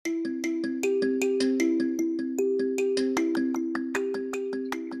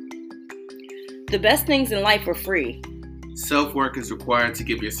The best things in life are free. Self-work is required to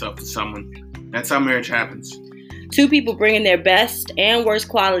give yourself to someone. That's how marriage happens. Two people bringing their best and worst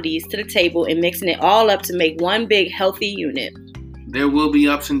qualities to the table and mixing it all up to make one big healthy unit. There will be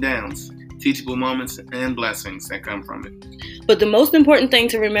ups and downs, teachable moments and blessings that come from it. But the most important thing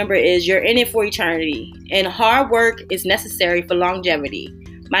to remember is you're in it for eternity, and hard work is necessary for longevity.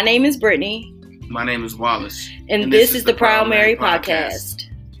 My name is Brittany. My name is Wallace. And this is the Proud Mary Podcast.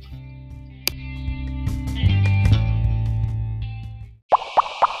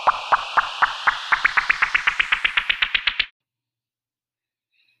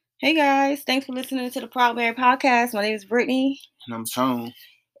 Hey guys, thanks for listening to the Proud Mary Podcast. My name is Brittany. And I'm Tone.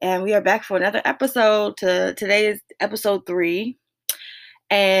 And we are back for another episode. Today is episode 3.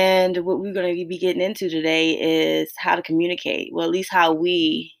 And what we're going to be getting into today is how to communicate. Well, at least how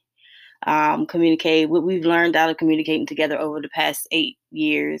we communicate, what we've learned out of communicating together over the past 8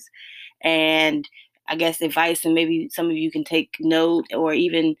 years. And I guess advice, and maybe some of you can take note, or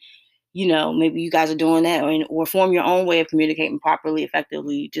even, maybe you guys are doing that, or form your own way of communicating properly,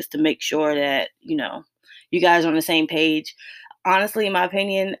 effectively, just to make sure that, you guys are on the same page. Honestly, in my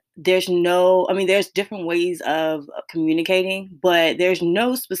opinion, there's different ways of communicating, but there's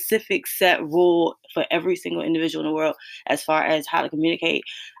no specific set rule for every single individual in the world as far as how to communicate.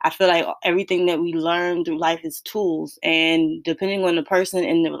 I feel like everything that we learn through life is tools, and depending on the person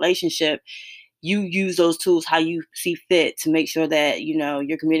in the relationship, you use those tools how you see fit to make sure that,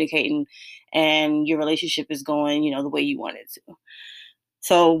 you're communicating and your relationship is going, the way you want it to.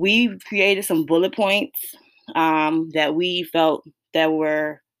 So we created some bullet points that we felt that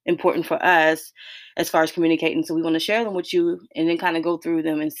were important for us as far as communicating. So we want to share them with you and then kind of go through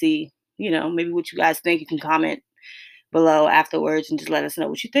them and see, maybe what you guys think. You can comment below afterwards and just let us know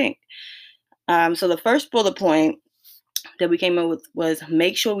what you think. So the first bullet point that we came up with was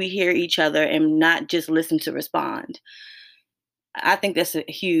make sure we hear each other and not just listen to respond. I think that's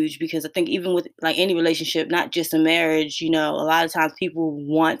huge, because I think even with like any relationship, not just a marriage, a lot of times people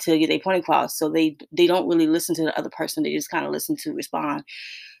want to get their point across, so they don't really listen to the other person. They just kind of listen to respond.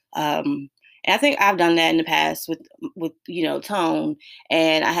 And I think I've done that in the past with Tone,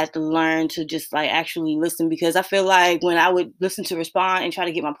 and I had to learn to just like actually listen, because I feel like when I would listen to respond and try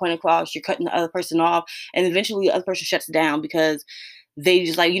to get my point across, you're cutting the other person off, and eventually the other person shuts down because they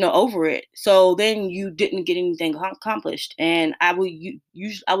just over it. So then you didn't get anything accomplished, and I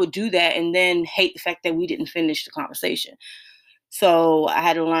would do that and then hate the fact that we didn't finish the conversation. So I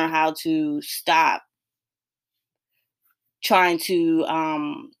had to learn how to stop trying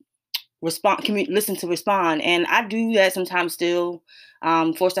to listen to respond. And I do that sometimes still.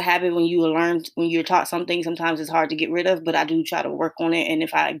 Force a habit when you're taught something, sometimes it's hard to get rid of, but I do try to work on it. And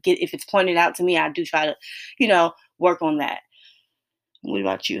if it's pointed out to me, I do try to, work on that. What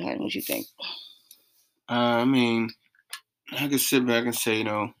about you, honey? What you think? I could sit back and say,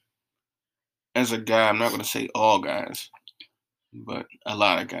 as a guy, I'm not going to say all guys, but a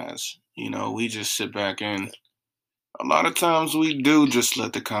lot of guys, we just sit back and a lot of times we do just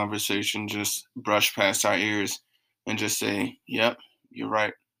let the conversation just brush past our ears and just say, yep, you're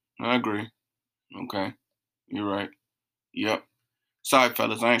right. I agree. Okay, you're right. Yep. Sorry,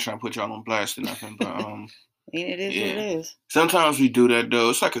 fellas, I ain't trying to put y'all on blast or nothing, but it is what it is. Sometimes we do that, though.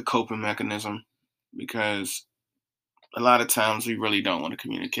 It's like a coping mechanism, because a lot of times we really don't want to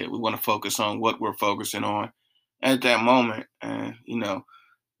communicate. We want to focus on what we're focusing on at that moment. And,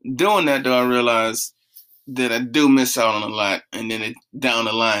 doing that, though, I realize that I do miss out on a lot. And then down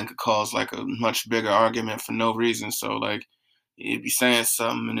the line could cause like a much bigger argument for no reason. So, like, you'd be saying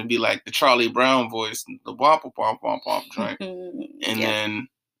something and it'd be like the Charlie Brown voice, the wop, wop, wop, wop, right? And then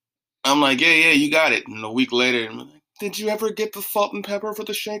I'm like, yeah, you got it. And a week later, I'm like, did you ever get the salt and pepper for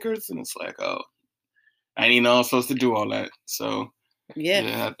the shakers? And it's like, oh, I didn't know I was supposed to do all that. So,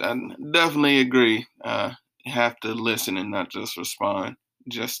 yeah, I definitely agree. You have to listen and not just respond,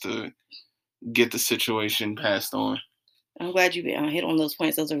 just to get the situation passed on. I'm glad you hit on those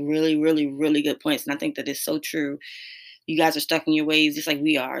points. Those are really, really, really good points. And I think that it's so true. You guys are stuck in your ways just like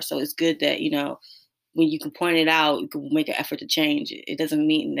we are. So it's good that, when you can point it out, you can make an effort to change. It doesn't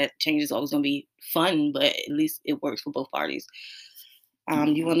mean that change is always going to be fun, but at least it works for both parties.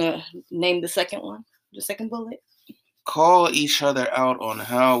 You want to name the second one, the second bullet? Call each other out on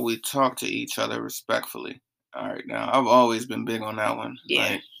how we talk to each other respectfully. All right, now, I've always been big on that one. Yeah.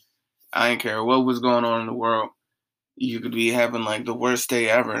 Like, I didn't care what was going on in the world. You could be having like the worst day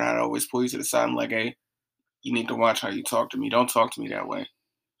ever, and I'd always pull you to the side. I'm like, hey, you need to watch how you talk to me. Don't talk to me that way.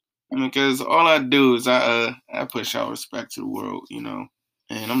 Because all I do is I push out respect to the world, and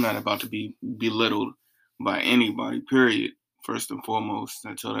I'm not about to be belittled by anybody, period, first and foremost.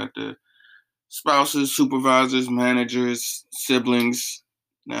 I tell that to spouses, supervisors, managers, siblings.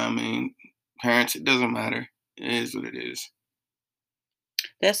 I mean, parents. It doesn't matter. It is what it is.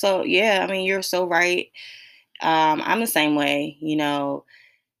 That's so, yeah, I mean, you're so right. I'm the same way,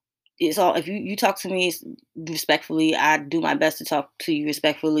 it's all, if you talk to me respectfully, I do my best to talk to you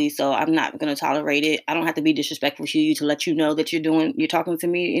respectfully. So I'm not going to tolerate it. I don't have to be disrespectful to you to let you know that you're talking to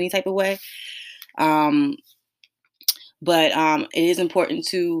me any type of way. Um, but it is important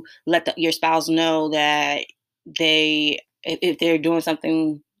to let your spouse know that if they're doing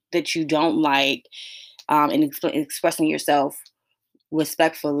something that you don't like, and expressing yourself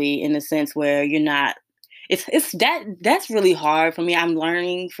respectfully in the sense where you're not, that's really hard for me. I'm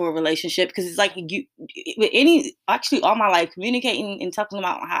learning for a relationship because it's like you with any, actually all my life, communicating and talking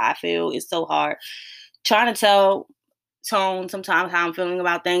about how I feel is so hard. Trying to tell Tone sometimes how I'm feeling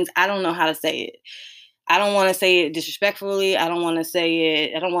about things, I don't know how to say it. I don't want to say it disrespectfully. I don't want to say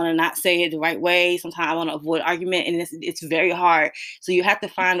it. I don't want to not say it the right way. Sometimes I want to avoid argument, and it's very hard. So you have to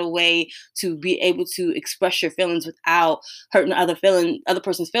find a way to be able to express your feelings without hurting other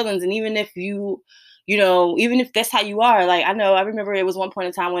person's feelings. And even if even if that's how you are, like I remember it was one point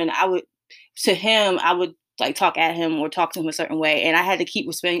in time when I would like talk at him or talk to him a certain way, and I had to keep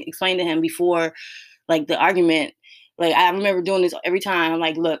explaining to him before like the argument. Like I remember doing this every time. I'm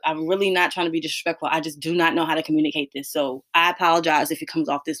like, look, I'm really not trying to be disrespectful. I just do not know how to communicate this. So I apologize if it comes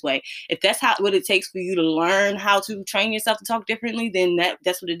off this way. If that's what it takes for you to learn how to train yourself to talk differently, then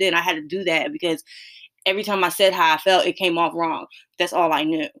that's what it did. I had to do that because every time I said how I felt, it came off wrong. That's all I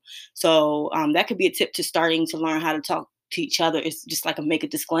knew. So that could be a tip to starting to learn how to talk to each other. It's just like make a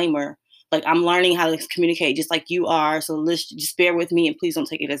disclaimer. Like I'm learning how to communicate just like you are. So let's just bear with me and please don't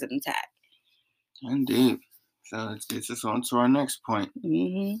take it as an attack. Indeed. So it gets us on to our next point.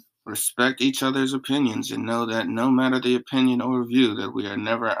 Mm-hmm. Respect each other's opinions and know that no matter the opinion or view, that we are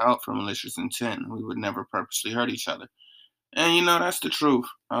never out for malicious intent. We would never purposely hurt each other. And that's the truth.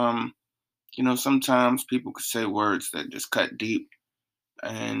 Sometimes people could say words that just cut deep,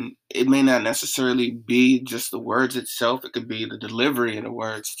 and it may not necessarily be just the words itself. It could be the delivery of the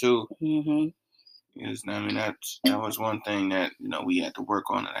words too. Mm-hmm. Because I mean that was one thing that we had to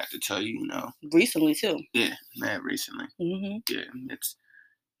work on, and I had to tell you, Recently too. yeah, not recently. Mm-hmm. Yeah, it's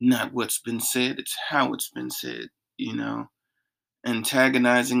not what's been said; it's how it's been said. You know,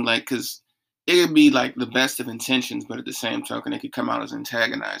 antagonizing, like, because it could be like the best of intentions, but at the same token, it could come out as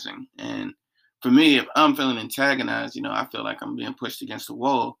antagonizing. And for me, if I'm feeling antagonized, I feel like I'm being pushed against the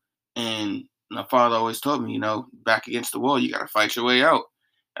wall. And my father always told me, back against the wall, you got to fight your way out.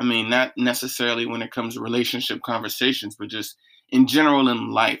 I mean, not necessarily when it comes to relationship conversations, but just in general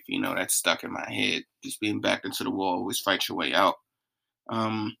in life, that's stuck in my head. Just being backed into the wall, always fight your way out.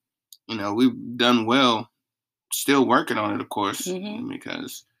 Um, we've done well, still working on it, of course, Mm-hmm.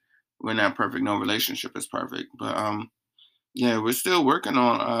 because we're not perfect. No relationship is perfect, but yeah, we're still working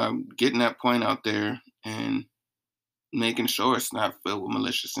on getting that point out there and making sure it's not filled with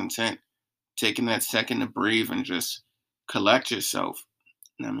malicious intent. Taking that second to breathe and just collect yourself.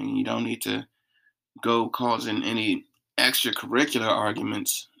 I mean, you don't need to go causing any extracurricular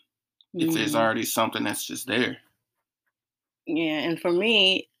arguments if there's Mm-hmm. already something that's just there. Yeah, and for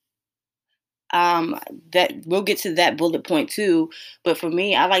me, um, that we'll get to that bullet point too. But for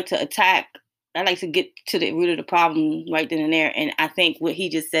me, I like to get to the root of the problem right then and there. And I think what he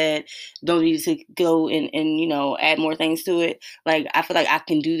just said, don't need to go and add more things to it. Like I feel like I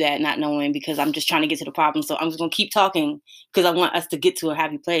can do that not knowing because I'm just trying to get to the problem. So I'm just gonna keep talking because I want us to get to a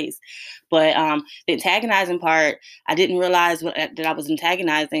happy place. But the antagonizing part, I didn't realize that I was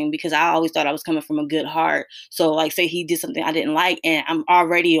antagonizing because I always thought I was coming from a good heart. So like say he did something I didn't like and I'm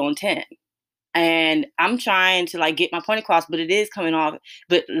already on 10 and I'm trying to like get my point across, but it is coming off.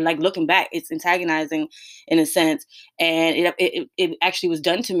 But like looking back, it's antagonizing in a sense, and it actually was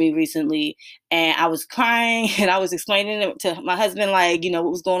done to me recently, and I was crying and I was explaining it to my husband, like what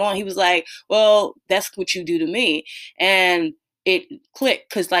was going on. He was like, "Well, that's what you do to me," and it clicked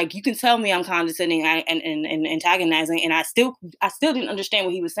because like you can tell me I'm condescending and antagonizing, and I still didn't understand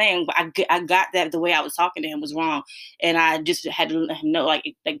what he was saying, but I got that the way I was talking to him was wrong, and I just had to let him know,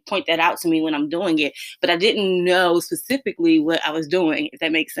 like point that out to me when I'm doing it. But I didn't know specifically what I was doing, if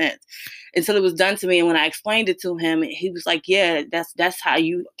that makes sense, until it was done to me. And when I explained it to him, he was like, "Yeah, that's how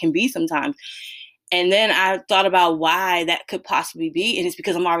you can be sometimes." And then I thought about why that could possibly be, and it's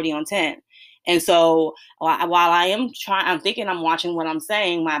because I'm already on 10. And so while I'm thinking I'm watching what I'm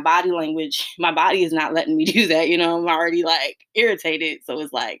saying, my body language, my body is not letting me do that. I'm already like irritated. So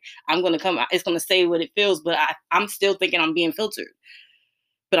it's like, it's going to say what it feels, but I'm still thinking I'm being filtered,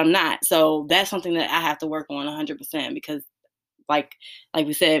 but I'm not. So that's something that I have to work on 100% because like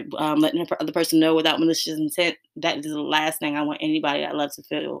we said, letting the other person know without malicious intent. That is the last thing I want anybody I love to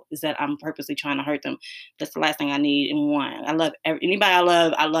feel, is that I'm purposely trying to hurt them. That's the last thing I need and want. I love anybody I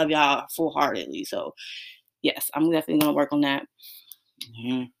love. I love y'all full heartedly. So yes, I'm definitely gonna work on that.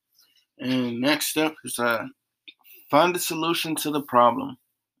 Yeah. And next step is find a solution to the problem.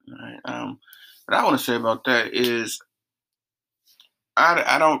 All right. What I want to say about that is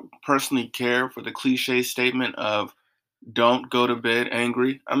I don't personally care for the cliche statement of don't go to bed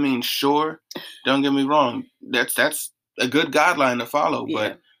angry. I mean, sure, don't get me wrong. That's a good guideline to follow, Yeah.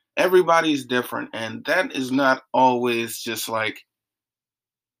 but everybody's different, and that is not always just like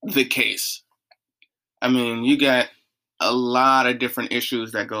the case. I mean, you got a lot of different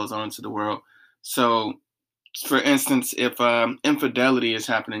issues that goes on to the world. So, for instance, if infidelity is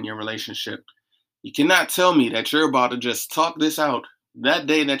happening in your relationship, you cannot tell me that you're about to just talk this out that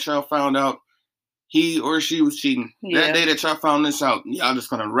day that y'all found out he or she was cheating. Yeah. That day that y'all found this out, y'all just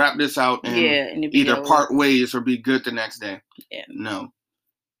gonna wrap this out and and either part ways or be good the next day. Yeah. No.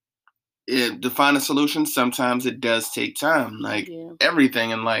 To find a solution, sometimes it does take time. Like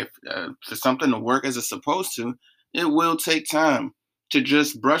everything in life, for something to work as it's supposed to, it will take time to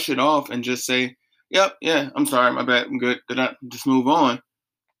just brush it off and just say, "Yep, yeah, I'm sorry, my bad, I'm good." Just move on.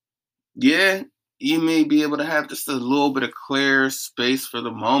 Yeah, you may be able to have just a little bit of clear space for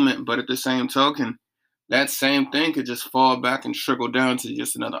the moment, but at the same token, that same thing could just fall back and trickle down to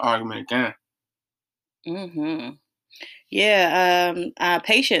just another argument again. Mm-hmm. Yeah,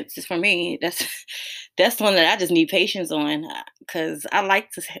 patience is for me. That's one that I just need patience on, because I'm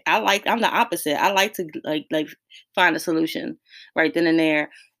the opposite. I like to find a solution right then and there.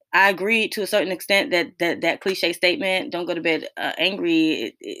 I agree to a certain extent that that cliche statement, "Don't go to bed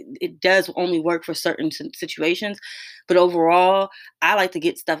angry," it does only work for certain situations, but overall, I like to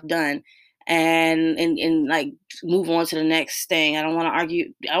get stuff done and like move on to the next thing. I don't want to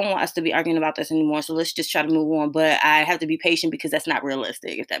argue. I don't want us to be arguing about this anymore. So let's just try to move on. But I have to be patient because that's not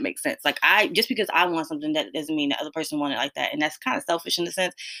realistic, if that makes sense. Like just because I want something, that doesn't mean the other person want it like that. And that's kind of selfish in a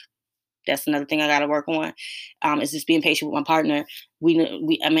sense. That's another thing I got to work on. Is just being patient with my partner.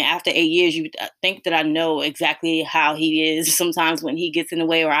 I mean, after 8 years, you think that I know exactly how he is. Sometimes when he gets in the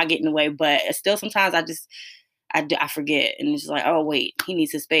way or I get in the way, but still sometimes I forget, and it's like, oh wait, he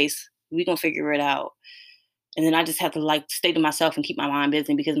needs his space. We gonna figure it out. And then I just have to like stay to myself and keep my mind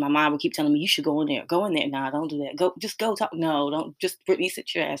busy, because my mind will keep telling me, you should go in there. Go in there. Nah, don't do that. Just go talk. No, don't just Brittany,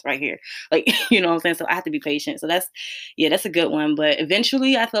 sit your ass right here. Like, you know what I'm saying? So I have to be patient. So that's a good one. But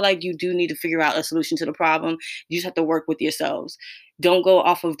eventually I feel like you do need to figure out a solution to the problem. You just have to work with yourselves. Don't go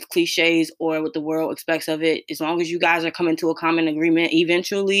off of cliches or what the world expects of it. As long as you guys are coming to a common agreement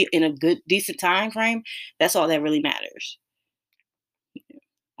eventually in a good, decent time frame, that's all that really matters.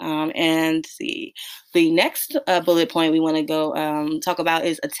 And the next bullet point we want to go talk about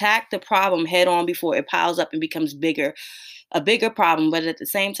is attack the problem head on before it piles up and becomes a bigger problem, but at the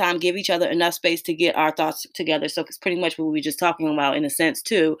same time, give each other enough space to get our thoughts together. So it's pretty much what we were just talking about in a sense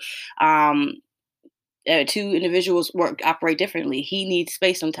too. Two individuals operate differently. He needs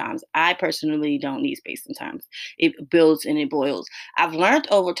space sometimes. I personally don't need space sometimes. It builds and it boils. I've learned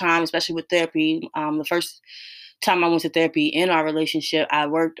over time, especially with therapy. The first time I went to therapy in our relationship, I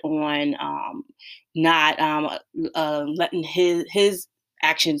worked on not letting his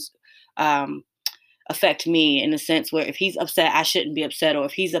actions affect me, in the sense where if he's upset, I shouldn't be upset, or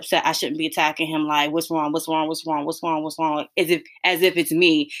if he's upset, I shouldn't be attacking him. Like, what's wrong? What's wrong? What's wrong? What's wrong? What's wrong? Like, as if it's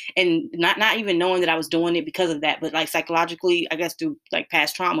me, and not even knowing that I was doing it because of that, but like psychologically, I guess through like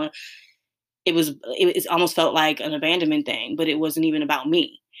past trauma, it almost felt like an abandonment thing, but it wasn't even about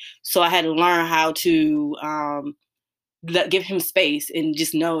me. So I had to learn how to give him space and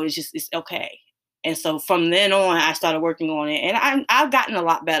just know it's okay. And so from then on, I started working on it, and I've gotten a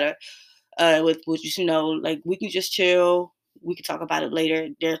lot better with just, like, we can just chill. We can talk about it later.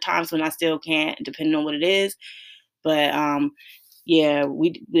 There are times when I still can't, depending on what it is. But yeah,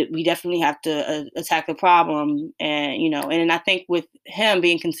 we definitely have to attack the problem, and I think with him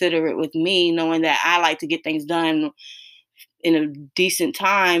being considerate with me, knowing that I like to get things done in a decent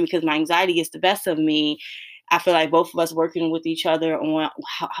time because my anxiety gets the best of me. I feel like both of us working with each other on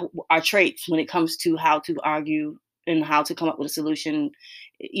our traits when it comes to how to argue and how to come up with a solution,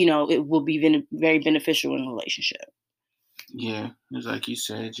 it will be very beneficial in a relationship. Yeah, it's like you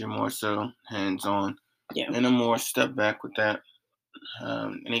said, you're more so hands on. Yeah. And a more step back with that.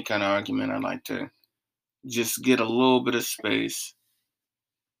 Any kind of argument, I like to just get a little bit of space.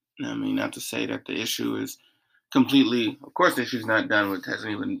 I mean, not to say that the issue is completely, of course, the issue's not done with,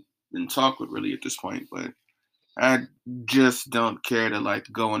 hasn't even been talked with really at this point, but I just don't care to like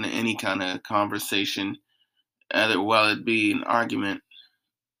go into any kind of conversation while it be an argument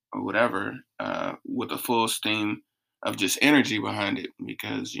or whatever, with a full steam of just energy behind it.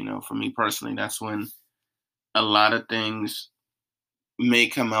 Because, for me personally, that's when a lot of things may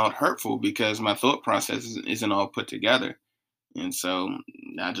come out hurtful because my thought process isn't all put together. And so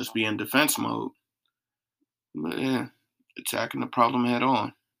I just be in defense mode. But yeah, attacking the problem head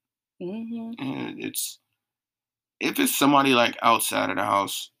on. And if it's somebody like outside of the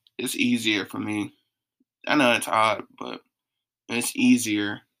house, it's easier for me. I know it's odd, but it's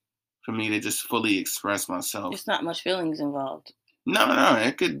easier for me to just fully express myself. There's not much feelings involved. No.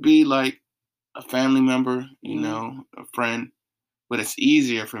 It could be like a family member, a friend, but it's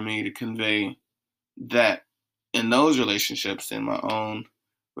easier for me to convey that in those relationships than my own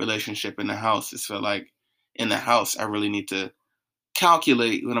relationship in the house. It's feel like in the house, I really need to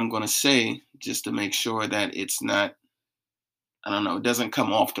calculate what I'm going to say just to make sure that it's not, I don't know, it doesn't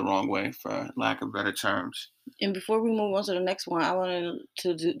come off the wrong way, for lack of better terms. And before we move on to the next one, I wanted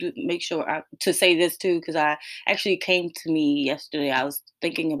to make sure to say this too, because I actually came to me yesterday. I was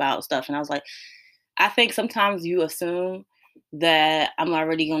thinking about stuff, and I was like, I think sometimes you assume that I'm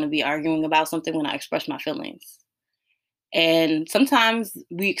already going to be arguing about something when I express my feelings. And sometimes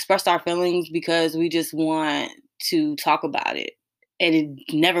we express our feelings because we just want to talk about it. And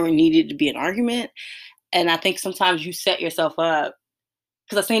it never needed to be an argument. And I think sometimes you set yourself up,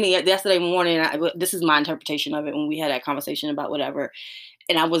 because I seen it yesterday morning. This is my interpretation of it when we had that conversation about whatever.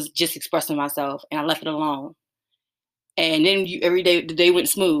 And I was just expressing myself and I left it alone. And then every day, the day went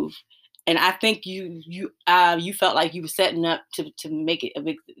smooth. And I think you felt like you were setting up to make it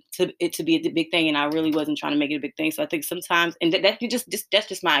to be a big thing, and I really wasn't trying to make it a big thing. So I think sometimes, and that's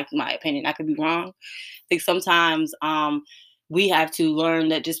just my opinion. I could be wrong. I think sometimes we have to learn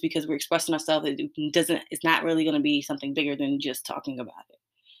that just because we're expressing ourselves, it's not really going to be something bigger than just talking about it.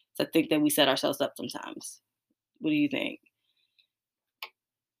 So I think that we set ourselves up sometimes. What do you think?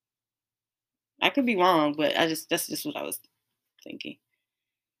 I could be wrong, but that's just what I was thinking.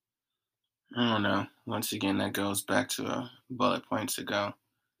 I don't know. Once again, that goes back to a bullet points ago.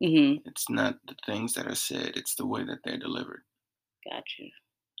 Mm-hmm. It's not the things that are said, it's the way that they're delivered. Got you.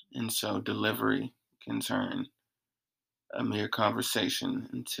 And so delivery can turn a mere conversation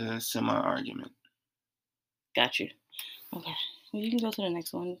into a semi-argument. Got you. Okay. Well, you can go to the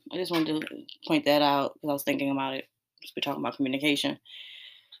next one. I just wanted to point that out because I was thinking about it. We're talking about communication.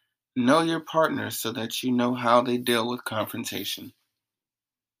 Know your partner so that you know how they deal with confrontation.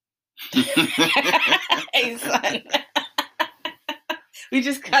 Hey, son. We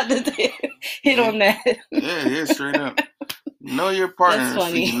just got to hit on that. Yeah, straight up. Know your partner so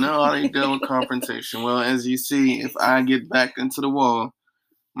you know how they deal with confrontation. Well, as you see, if I get backed into the wall,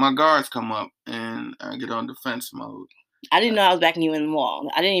 my guards come up and I get on defense mode. I didn't know I was backing you in the wall.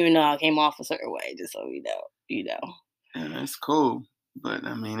 I didn't even know I came off a certain way, just so you know. Yeah, that's cool. But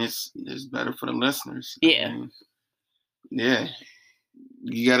I mean, it's better for the listeners. Yeah. Yeah.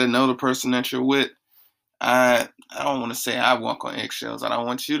 You got to know the person that you're with. I don't want to say I walk on eggshells. I don't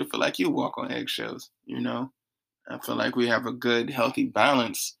want you to feel like you walk on eggshells. I feel like we have a good, healthy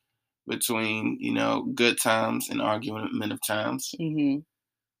balance between, good times and argumentative times. Mm-hmm.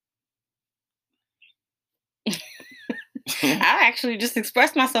 I actually just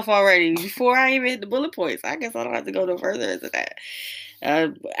expressed myself already before I even hit the bullet points. I guess I don't have to go no further into that.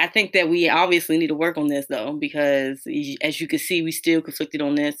 I think that we obviously need to work on this, though, because as you can see, we still conflicted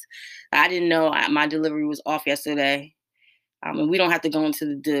on this. I didn't know my delivery was off yesterday. And we don't have to go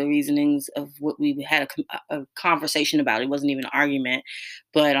into the reasonings of what we had a conversation about. It wasn't even an argument.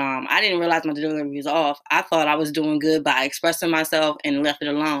 But I didn't realize my delivery was off. I thought I was doing good by expressing myself and left it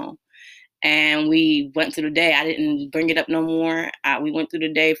alone. And we went through the day. I didn't bring it up no more. We went through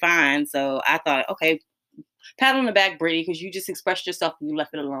the day fine. So I thought, okay, pat on the back, Brittany, because you just expressed yourself and you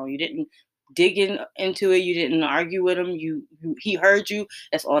left it alone. You didn't dig into it. You didn't argue with him. He heard you.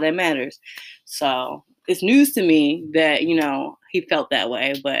 That's all that matters. So it's news to me that, he felt that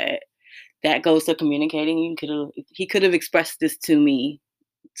way. But that goes to communicating. He could have expressed this to me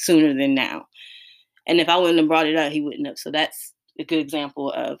sooner than now. And if I wouldn't have brought it up, he wouldn't have. So that's a good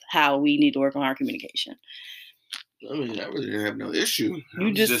example of how we need to work on our communication. I mean, I really didn't have no issue.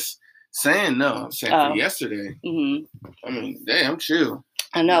 You just saying no. I'm saying for yesterday. Mm-hmm. I mean, I'm chill.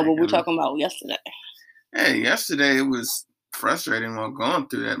 I know, but we're talking about yesterday. Hey, yesterday it was frustrating while going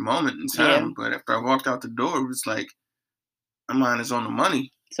through that moment in time. Yeah. But after I walked out the door, it was like, my mind is on the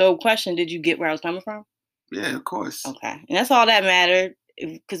money. So, question, did you get where I was coming from? Yeah, of course. Okay. And that's all that mattered.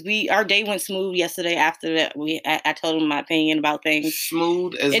 Because our day went smooth yesterday. After that, I told him my opinion about things.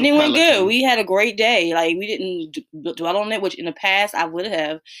 Smooth as and it went good. We had a great day. Like, we didn't dwell on it, which in the past I would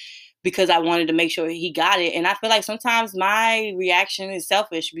have. because I wanted to make sure he got it. And I feel like sometimes my reaction is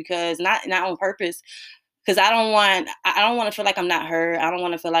selfish because not on purpose. Because I don't want to feel like I'm not heard. I don't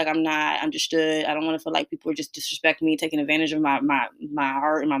want to feel like I'm not understood. I don't want to feel like people are just disrespecting me, taking advantage of my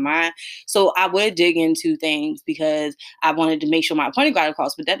heart and my mind. So I would dig into things because I wanted to make sure my point got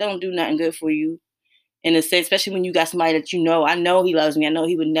across. But that don't do nothing good for you in a sense, especially when you got somebody that I know he loves me. I know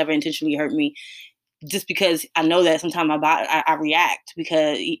he would never intentionally hurt me, just because I know that sometimes my body, I react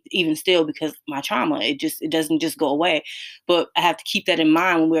because even still, because my trauma, it doesn't just go away. But I have to keep that in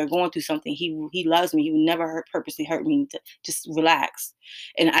mind when we're going through something. He loves me. He would never purposely hurt me. To just relax.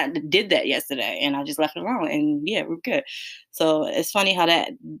 And I did that yesterday, and I just left it alone. And yeah, we're good. So it's funny how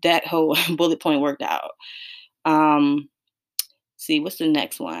that whole bullet point worked out. See, what's the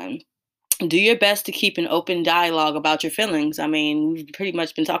next one? Do your best to keep an open dialogue about your feelings. I mean, we've pretty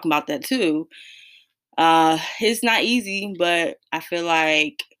much been talking about that too. It's not easy, but I feel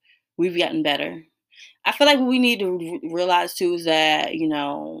like we've gotten better. I feel like what we need to realize too is that,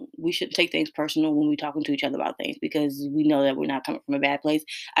 we shouldn't take things personal when we're talking to each other about things because we know that we're not coming from a bad place.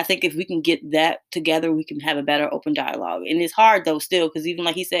 I think if we can get that together, we can have a better open dialogue. And it's hard though still, because even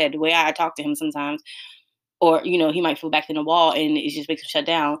like he said, the way I talk to him sometimes, or he might feel back in the wall and it just makes him shut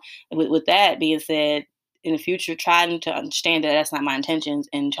down. With that being said, in the future, trying to understand that that's not my intentions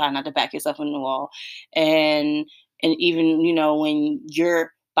and try not to back yourself in the wall. And even when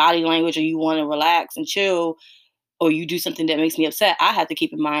your body language or you want to relax and chill, or you do something that makes me upset, I have to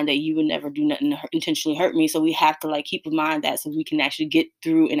keep in mind that you would never do nothing to intentionally hurt me. So we have to keep in mind that, so we can actually get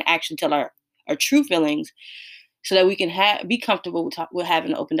through and actually tell our true feelings, so that we can be comfortable with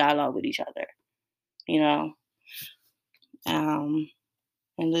having an open dialogue with each other. And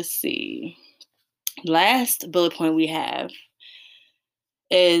let's see. Last bullet point we have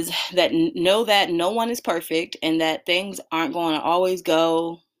is that know that no one is perfect and that things aren't going to always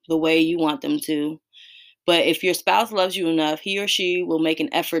go the way you want them to. But if your spouse loves you enough, he or she will make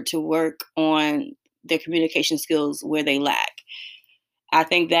an effort to work on their communication skills where they lack. I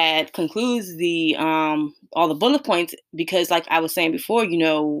think that concludes the all the bullet points, because like I was saying before, we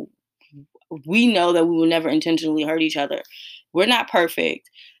know that we will never intentionally hurt each other. We're not perfect.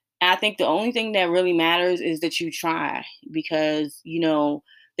 And I think the only thing that really matters is that you try, because,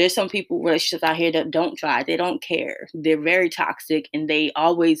 there's some relationships out here that don't try. They don't care. They're very toxic, and they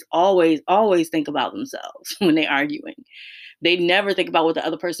always, always, always think about themselves when they're arguing. They never think about what the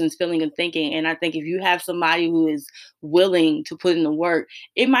other person's feeling and thinking. And I think if you have somebody who is willing to put in the work,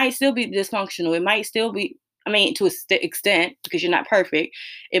 it might still be dysfunctional. It might still be, to an extent, because you're not perfect,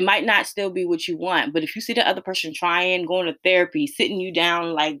 it might not still be what you want. But if you see the other person trying, going to therapy, sitting you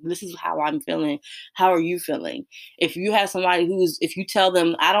down, like, this is how I'm feeling, how are you feeling? If you have somebody if you tell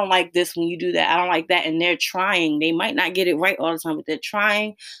them, I don't like this when you do that, I don't like that, and they're trying, they might not get it right all the time, but they're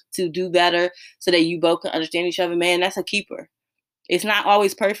trying to do better so that you both can understand each other, man, that's a keeper. It's not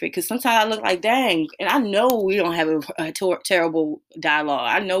always perfect, because sometimes I look like, dang, and I know we don't have a terrible dialogue.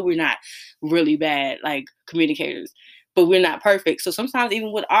 I know we're not really bad, communicators, but we're not perfect. So sometimes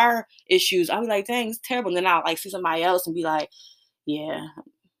even with our issues, I'll be like, dang, it's terrible. And then I'll see somebody else and be like, yeah,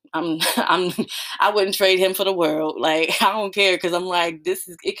 I wouldn't trade him for the world. I don't care, because I'm like,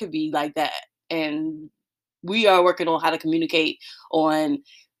 it could be like that. And we are working on how to communicate on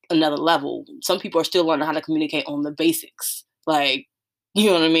another level. Some people are still learning how to communicate on the basics. You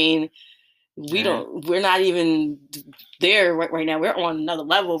know what I mean? We're not even there right now. We're on another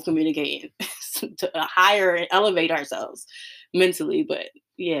level of communicating to higher and elevate ourselves mentally. But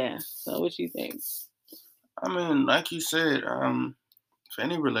yeah, so what do you think? I mean, like you said, for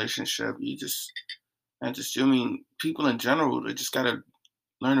any relationship, people in general, they just gotta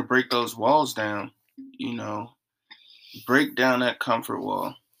learn to break those walls down, break down that comfort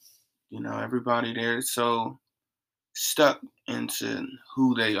wall. Everybody there is so stuck into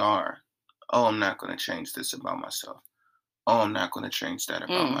who they are. Oh, I'm not going to change this about myself. Oh, I'm not going to change that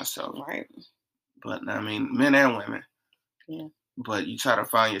about myself. Right. But I mean, men and women. Yeah. But you try to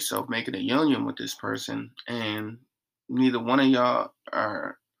find yourself making a union with this person, and neither one of y'all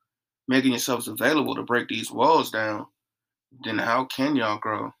are making yourselves available to break these walls down. Then how can y'all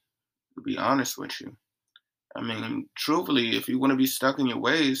grow? To be honest with you. I mean, truthfully, if you want to be stuck in your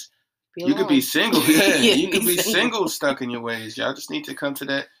ways, you could be single. Yeah, you could be single, stuck in your ways. Y'all just need to come to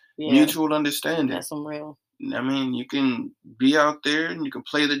that mutual understanding. That's some real. I mean, you can be out there and you can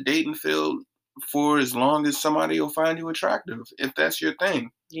play the dating field for as long as somebody will find you attractive, if that's your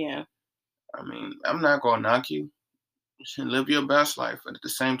thing. Yeah. I mean, I'm not going to knock you. You should live your best life. But at the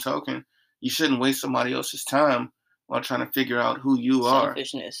same token, you shouldn't waste somebody else's time while trying to figure out who you are.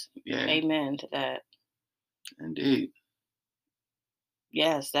 Selfishness. Yeah. Amen to that. Indeed.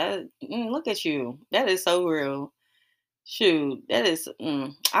 Yes, look at you. That is so real. Shoot, that is.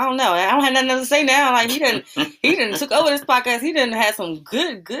 I don't know. I don't have nothing else to say now. Like he didn't took over this podcast. He didn't have some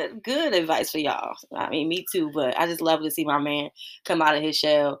good advice for y'all. I mean, me too. But I just love to see my man come out of his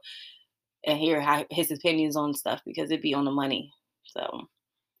shell and hear how his opinions on stuff because it be on the money. So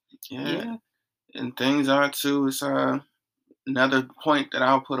Yeah, yeah, and things are too. It's another point that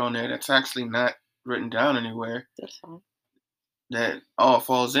I'll put on there that's actually not written down anywhere that's fine. that all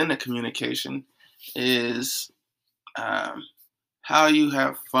falls into communication is um, how you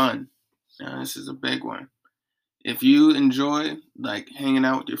have fun. Now, this is a big one. If you enjoy like hanging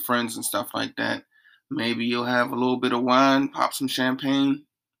out with your friends and stuff like that, maybe you'll have a little bit of wine, pop some champagne,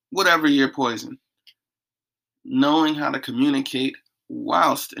 whatever your poison. Knowing how to communicate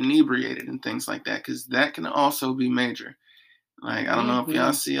whilst inebriated and things like that, because that can also be major. Like, I don't know if y'all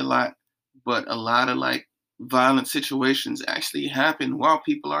Hmm. see a lot, but a lot of like violent situations actually happen while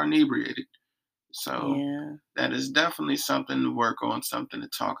people are inebriated. So Yeah. that is definitely something to work on, something to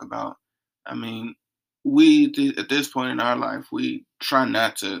talk about. I mean, we at this point in our life, we try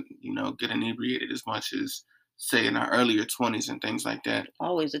not to, get inebriated as much as say in our earlier 20s and things like that.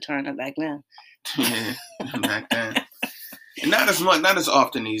 Always a turn up back then. Yeah, back then, and not as much, not as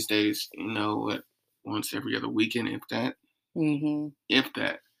often these days. Once every other weekend, if that, Hmm. if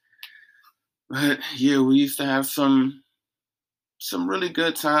that. But yeah, we used to have some really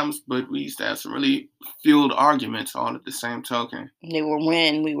good times, but we used to have some really fueled arguments all at the same token. They were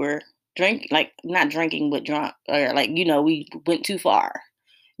when we were like not drinking, but drunk, or like we went too far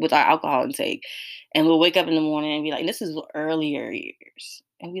with our alcohol intake, and we'll wake up in the morning and be like, "This is earlier years,"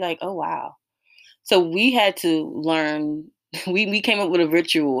 and be like, "Oh wow." So we had to learn. We came up with a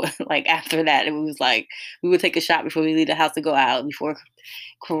ritual like after that. It was like we would take a shot before we leave the house to go out before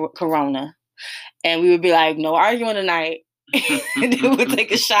Corona, and we would be like, "No arguing tonight." And then we'd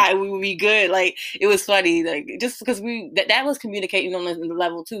take a shot and we would be good. Like it was funny, like just because that was communicating on the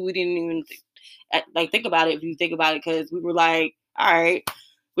level too. We didn't even like think about it. If you think about it, because we were like, all right,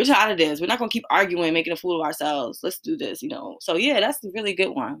 we're tired of this. We're not gonna keep arguing, making a fool of ourselves. Let's do this. So yeah, that's a really good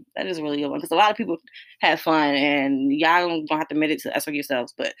one. That is a really good one because a lot of people have fun, and y'all don't have to admit it to us or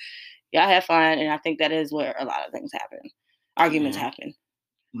yourselves, but y'all have fun, and I think that is where a lot of things happen. Arguments Yeah, happen.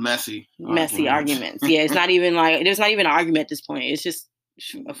 messy Messy arguments. arguments. Yeah, it's not even like there's not even an argument at this point. It's just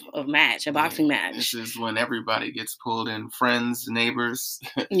a match, a Yeah, boxing this match. is when everybody gets pulled in: friends, neighbors,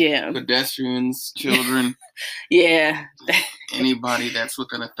 Yeah, pedestrians, children, yeah. anybody that's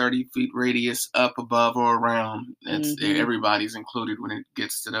within a 30 feet radius, up, above, or around. That's Hmm. everybody's included when it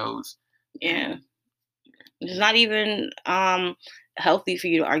gets to those. Yeah, And it's not even healthy for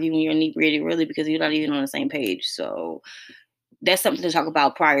you to argue when you're inebriated, really, because you're not even on the same page. So that's something to talk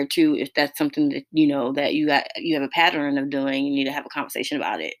about prior to. If that's something that that you have a pattern of doing, you need to have a conversation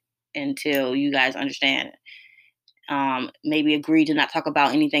about it until you guys understand. Maybe agree to not talk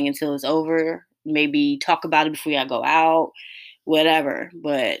about anything until it's over. Maybe talk about it before y'all go out, whatever.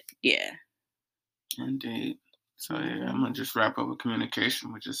 But yeah. indeed. So yeah, I'm Hmm. gonna just wrap up with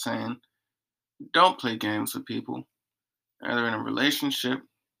communication, which is saying don't play games with people, either in a relationship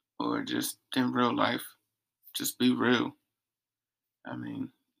or just in real life. Just be real. I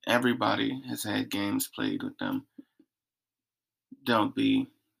mean, everybody has had games played with them. Don't be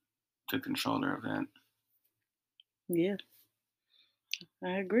the controller of that. Yeah,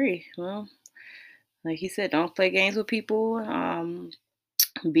 I agree. Well, like he said, don't play games with people.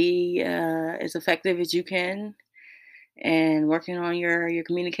 Be as effective as you can, and working on your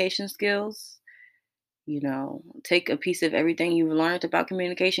communication skills. Take a piece of everything you've learned about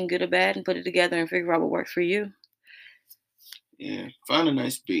communication, good or bad, and put it together and figure out what works for you. Yeah, find a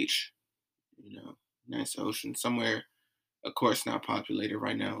nice beach, nice ocean, somewhere, of course, not populated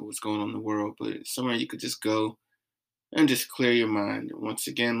right now, what's going on in the world, but somewhere you could just go and just clear your mind. Once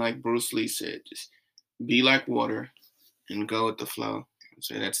again, like Bruce Lee said, just be like water and go with the flow.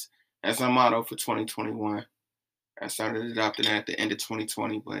 So that's my motto for 2021. I started adopting that at the end of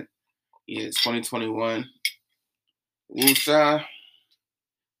 2020, but yeah, it's 2021. Woosah,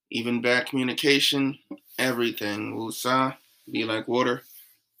 even bad communication, everything. Woosah, be like water,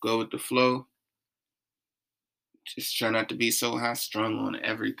 go with the flow. Just try not to be so high strung on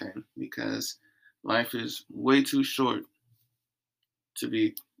everything because life is way too short to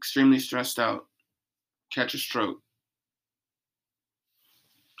be extremely stressed out, catch a stroke,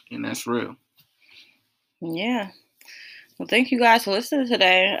 and that's real. Yeah. Well, thank you guys for listening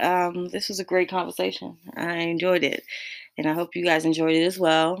today. This was a great conversation. I enjoyed it, and I hope you guys enjoyed it as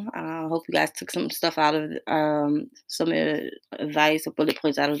well. I hope you guys took some stuff out of some advice or bullet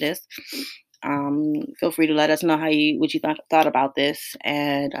points out of this. Feel free to let us know what you thought about this,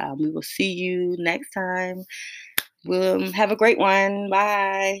 and we will see you next time. We'll have a great one.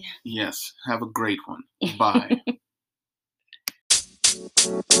 Bye. Yes, have a great one. Bye.